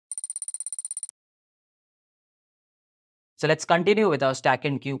So let's continue with our Stack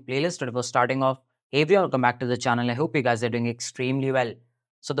and Cube playlist that was starting off. Hey everyone, welcome back to the channel. I hope you guys are doing extremely well.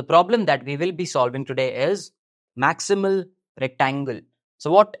 So the problem that we will be solving today is maximal rectangle. So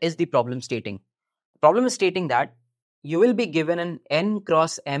what is the problem stating? The problem is stating that you will be given an n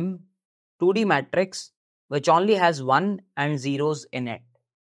cross m 2D matrix which only has 1 and zeros in it.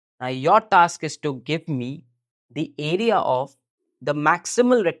 Now your task is to give me the area of the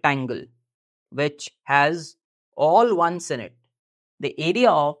maximal rectangle which has all ones in it. The area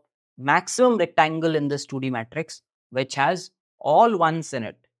of maximum rectangle in this 2D matrix which has all ones in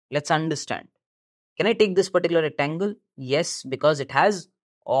it. Let's understand. Can I take this particular rectangle? Yes, because it has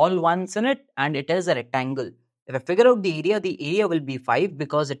all ones in it and it is a rectangle. If I figure out the area will be 5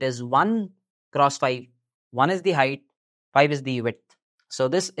 because it is 1 cross 5. 1 is the height, 5 is the width. So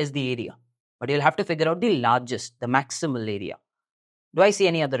this is the area. But you'll have to figure out the largest, the maximal area. Do I see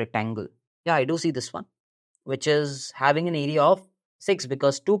any other rectangle? Yeah, I do see this one, which is having an area of 6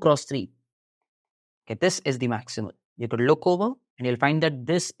 because 2 cross 3. Okay, this is the maximal. You could look over and you'll find that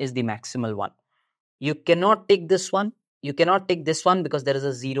this is the maximal one. You cannot take this one. You cannot take this one because there is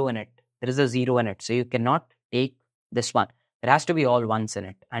a 0 in it. There is a 0 in it. So you cannot take this one. There has to be all ones in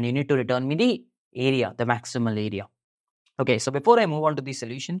it. And you need to return me the area, the maximal area. Okay, so before I move on to the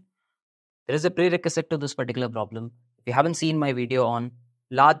solution, there is a prerequisite to this particular problem. If you haven't seen my video on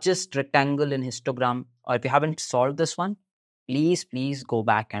largest rectangle in histogram, or if you haven't solved this one, please go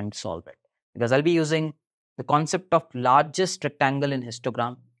back and solve it. Because I'll be using the concept of largest rectangle in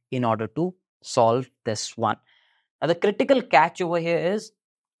histogram in order to solve this one. Now the critical catch over here is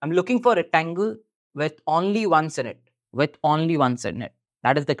I'm looking for a rectangle with only ones in it. With only ones in it.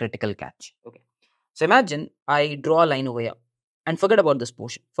 That is the critical catch. Okay. So imagine I draw a line over here and forget about this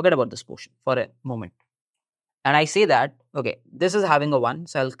portion. Forget about this portion for a moment. And I say that, okay, this is having a 1,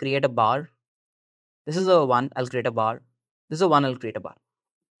 so I'll create a bar. This is a 1, I'll create a bar. This is a 1, I'll create a bar.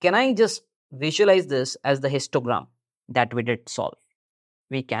 Can I just visualize this as the histogram that we did solve?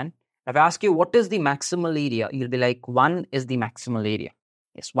 We can. If I ask you what is the maximal area, you'll be like 1 is the maximal area.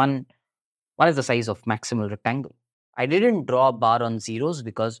 Yes, 1 is the size of maximal rectangle. I didn't draw a bar on zeros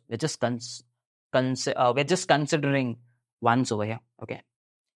because we're just considering ones over here. Okay.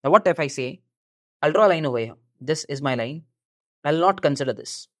 Now what if I say I'll draw a line over here. This is my line. I'll not consider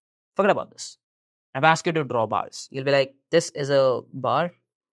this. Forget about this. I've asked you to draw bars. You'll be like, this is a bar,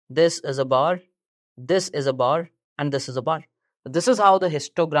 this is a bar, this is a bar, and this is a bar. So this is how the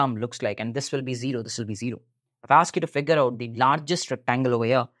histogram looks like, and this will be 0, this will be 0. If I ask you to figure out the largest rectangle over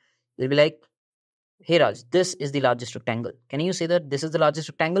here, you'll be like, hey Raj, this is the largest rectangle. Can you say that this is the largest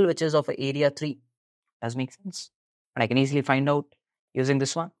rectangle, which is of area 3? Does make sense? And I can easily find out using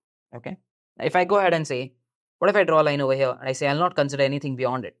this one. Okay. If I go ahead and say, what if I draw a line over here and I say I'll not consider anything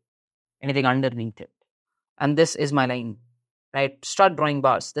beyond it, anything underneath it. And this is my line, right? Start drawing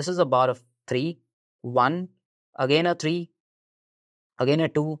bars. This is a bar of 3, 1, again a 3, again a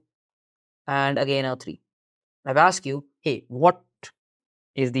 2, and again a 3. I've asked you, hey, what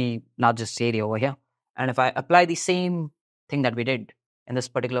is the largest area over here? And if I apply the same thing that we did in this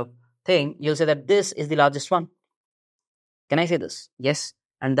particular thing, you'll say that this is the largest one. Can I say this? Yes.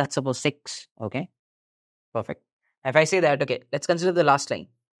 And that's about 6. Okay. Perfect. If I say that, okay, let's consider the last line.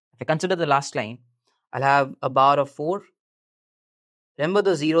 If I consider the last line, I'll have a bar of 4. Remember,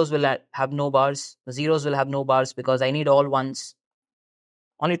 the zeros will have no bars. The zeros will have no bars because I need all ones.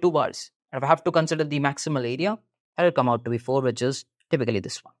 Only 2 bars. And if I have to consider the maximal area, it'll come out to be 4, which is typically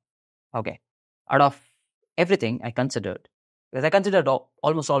this one. Okay. Out of everything I considered, because I considered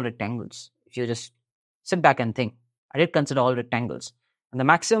almost all rectangles. If you just sit back and think, I did consider all rectangles. And the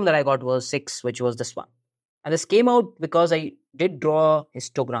maximum that I got was 6, which was this one. And this came out because I did draw a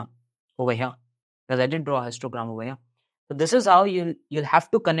histogram over here. Because I did draw a histogram over here. So this is how you'll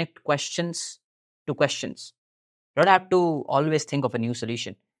have to connect questions to questions. You don't have to always think of a new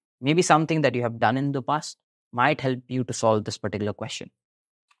solution. Maybe something that you have done in the past might help you to solve this particular question.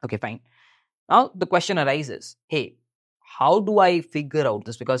 Okay, fine. Now the question arises, hey, how do I figure out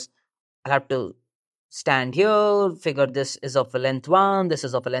this? Because I'll have to stand here, figure this is of a length 1, this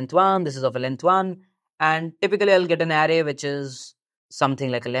is of a length 1, this is of a length 1. And typically I'll get an array which is something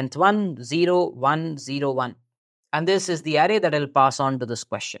like a length 1, 0, 1, 0, 1. And this is the array that I'll pass on to this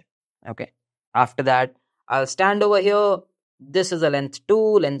question. Okay. After that, I'll stand over here. This is a length 2,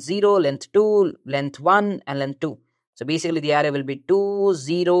 length 0, length 2, length 1, and length 2. So basically the array will be 2,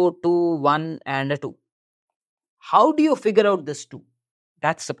 0, 2, 1, and a 2. How do you figure out this 2?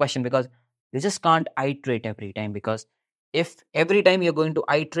 That's the question, because you just can't iterate every time, because if every time you're going to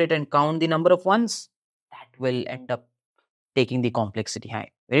iterate and count the number of ones, that will end up taking the complexity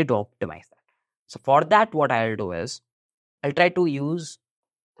high. We need to optimize that. So for that, what I'll do is, I'll try to use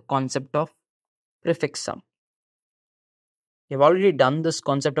the concept of prefix sum. We've already done this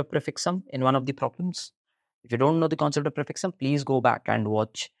concept of prefix sum in one of the problems. If you don't know the concept of prefix sum, please go back and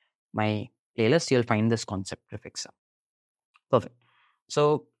watch my playlist. You'll find this concept prefix sum. Perfect.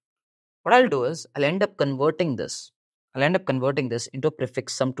 So what I'll do is I'll end up converting this into a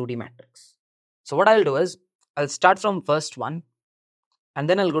prefix sum 2D matrix. So what I'll do is I'll start from first one, and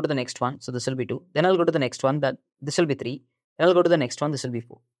then I'll go to the next one. So this will be 2. Then I'll go to the next one, that this will be 3. Then I'll go to the next one, this will be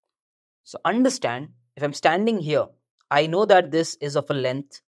 4. So understand, if I'm standing here, I know that this is of a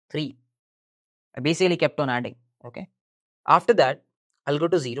length 3. I basically kept on adding. Okay. After that, I'll go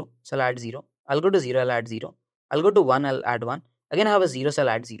to 0, so I'll add 0. I'll go to 0, I'll add 0. I'll go to 1, I'll add 1. Again, I have a 0, so I'll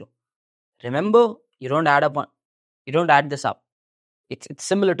add 0. Remember, you don't add up one. You don't add this up. It's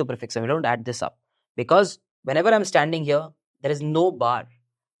similar to prefix sum. You don't add this up. Because whenever I'm standing here, there is no bar.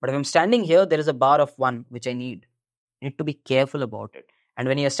 But if I'm standing here, there is a bar of 1, which I need. You need to be careful about it. And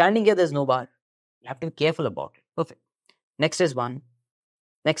when you're standing here, there's no bar. You have to be careful about it. Perfect. Next is 1.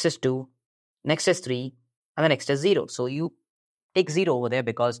 Next is 2. Next is 3. And the next is 0. So you take 0 over there,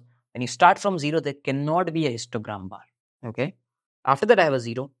 because when you start from 0, there cannot be a histogram bar. Okay. After that, I have a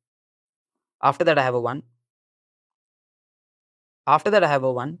 0. After that, I have a 1. After that, I have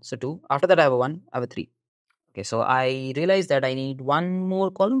a 1. So 2. After that, I have a 1. I have a 3. Okay. So I realize that I need one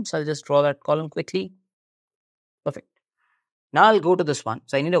more column. So I'll just draw that column quickly. Perfect. Now I'll go to this one.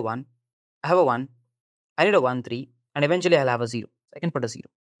 So I need a 1. I have a 1. I need a 1, 3. And eventually I'll have a 0. So I can put a 0.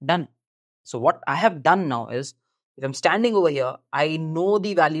 Done. So what I have done now is, if I'm standing over here, I know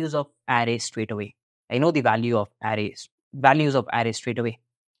the values of arrays straight away. I know the values of arrays straight away.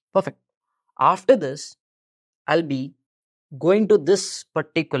 Perfect. After this, I'll be going to this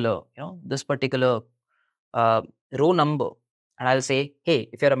particular row number, and I'll say, hey,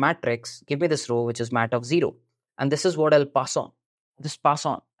 if you're a matrix, give me this row which is mat of 0. And this is what I'll pass on. Just pass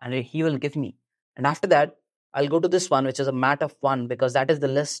on, and he will give me. And after that, I'll go to this one, which is a mat of 1, because that is the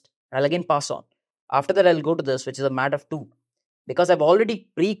list. I'll again pass on. After that, I'll go to this, which is a mat of 2, because I've already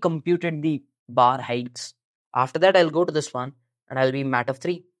pre-computed the bar heights. After that, I'll go to this one, and I'll be mat of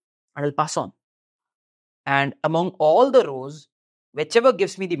 3, and I'll pass on. And among all the rows, whichever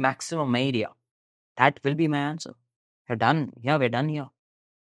gives me the maximum area, that will be my answer. We're done. Yeah, we're done here.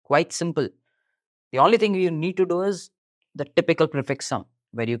 Quite simple. The only thing you need to do is the typical prefix sum,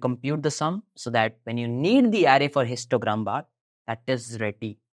 where you compute the sum so that when you need the array for histogram bar, that is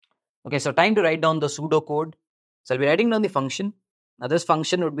ready. Okay, so time to write down the pseudo code. So I'll be writing down the function. Now this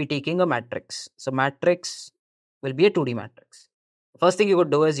function would be taking a matrix. So matrix will be a 2D matrix. The first thing you could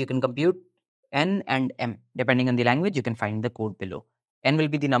do is you can compute n and m. Depending on the language, you can find the code below. N will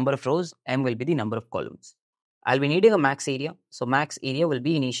be the number of rows, m will be the number of columns. I'll be needing a max area. So max area will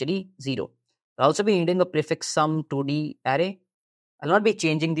be initially 0. I'll also be needing a prefix sum 2D array. I'll not be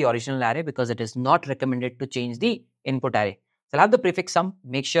changing the original array because it is not recommended to change the input array. So I'll have the prefix sum,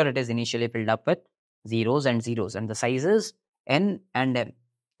 make sure it is initially filled up with zeros, and the size is n and m.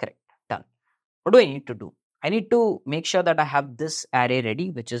 Correct. Done. What do I need to do? I need to make sure that I have this array ready,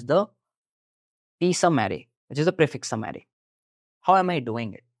 which is the p-sum array, which is the prefix sum array. How am I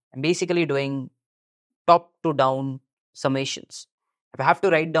doing it? I'm basically doing top to down summations. If I have to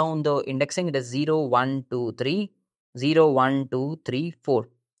write down the indexing, it is 0, 1, 2, 3, 0, 1, 2, 3, 4.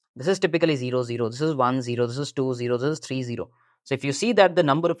 This is typically 0, 0. This is 1, 0. This is 2, 0. This is 3, 0. So if you see that the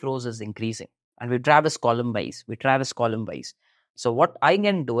number of rows is increasing, and we traverse column wise. So what I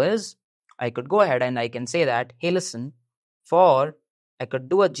can do is, I could go ahead and I can say that, hey, listen, I could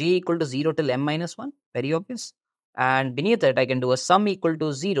do a j equal to 0 till m minus 1. Very obvious. And beneath it, I can do a sum equal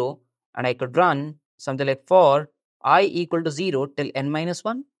to 0, and I could run something like for I equal to 0 till n minus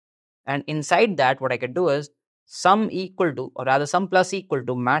 1. And inside that, what I could do is sum equal to, or rather sum plus equal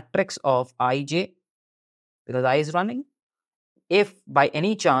to matrix of ij, because I is running. If by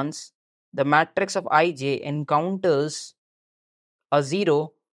any chance the matrix of ij encounters a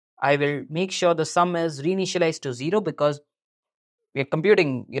 0, I will make sure the sum is reinitialized to 0, because we are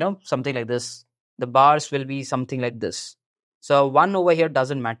computing, something like this. The bars will be something like this. So 1 over here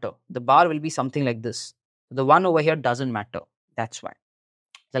doesn't matter. The bar will be something like this. The 1 over here doesn't matter. That's why.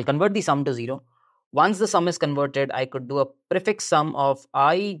 So I'll convert the sum to 0. Once the sum is converted, I could do a prefix sum of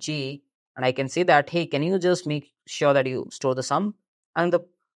ij, and I can say that, hey, can you just make sure that you store the sum, and the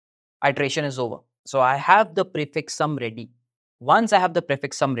iteration is over. So I have the prefix sum ready. Once I have the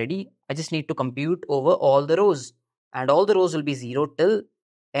prefix sum ready, I just need to compute over all the rows, and all the rows will be 0 till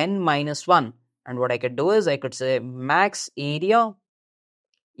n minus 1. And what I could do is I could say max area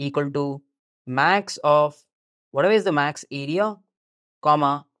equal to max of whatever is the max area,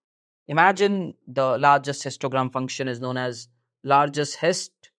 comma, imagine the largest histogram function is known as largest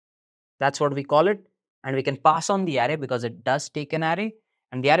hist. That's what we call it. And we can pass on the array because it does take an array.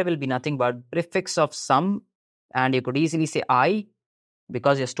 And the array will be nothing but prefix of sum. And you could easily say I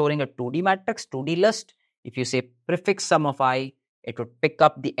because you're storing a 2D matrix, 2D list. If you say prefix sum of I, it would pick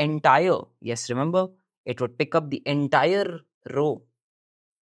up the entire, yes, remember, it would pick up the entire row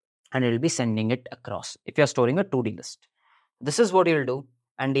and it will be sending it across if you're storing a 2D list. This is what you'll do.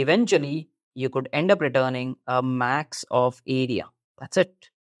 And eventually, you could end up returning a max of area. That's it.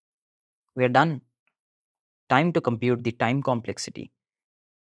 We're done. Time to compute the time complexity.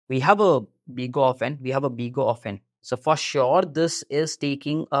 We have a big O of n. We have a big O of n. So for sure, this is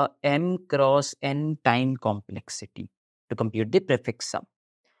taking a m cross n time complexity to compute the prefix sum.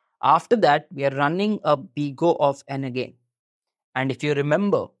 After that, we are running a big O of n again. And if you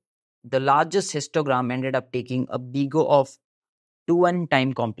remember, the largest histogram ended up taking a big O of 2n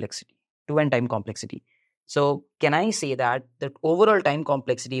time complexity. 2n time complexity. So can I say that the overall time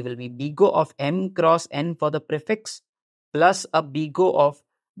complexity will be big O of m cross n for the prefix plus a big O of,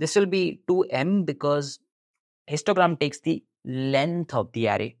 this will be 2m because histogram takes the length of the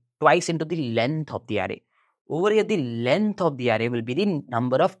array, twice into the length of the array. Over here, the length of the array will be the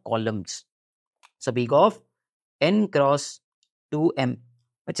number of columns. So big O of n cross 2m,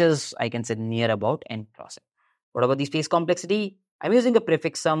 which is, I can say, near about n cross m. What about the space complexity? I'm using a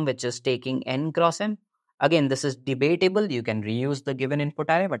prefix sum which is taking n cross m. Again, this is debatable. You can reuse the given input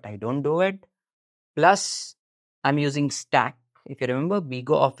array, but I don't do it. Plus, I'm using stack, if you remember, big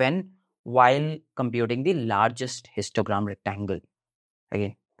O of n while computing the largest histogram rectangle.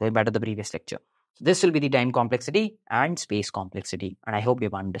 Again, going back to the previous lecture. So this will be the time complexity and space complexity. And I hope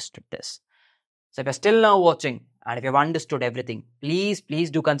you've understood this. So if you're still now watching and if you've understood everything, please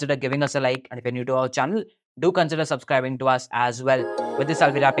do consider giving us a like. And if you're new to our channel, do consider subscribing to us as well. With this,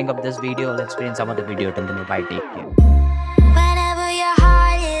 I'll be wrapping up this video. Let's be in some other video. Till then, bye. Take care. Whenever your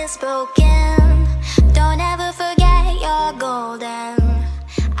heart is broken.